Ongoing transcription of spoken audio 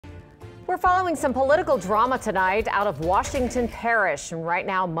We're following some political drama tonight out of Washington Parish. And right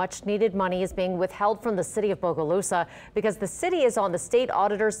now, much needed money is being withheld from the city of Bogalusa because the city is on the state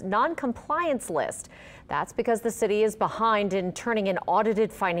auditor's non-compliance list. That's because the city is behind in turning in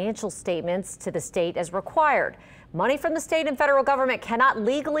audited financial statements to the state as required. Money from the state and federal government cannot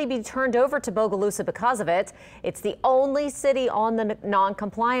legally be turned over to Bogalusa because of it. It's the only city on the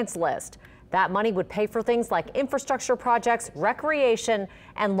non-compliance list. That money would pay for things like infrastructure projects, recreation,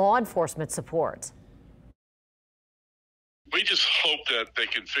 and law enforcement support. We just hope that they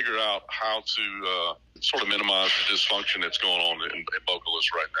can figure out how to sort of minimize the dysfunction that's going on in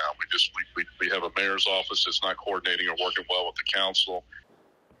Bogalusa right now. We have a mayor's office that's not coordinating or working well with the council.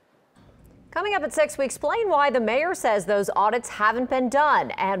 Coming up at 6, we explain why the mayor says those audits haven't been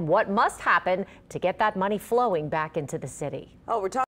done and what must happen to get that money flowing back into the city. Oh, we're talking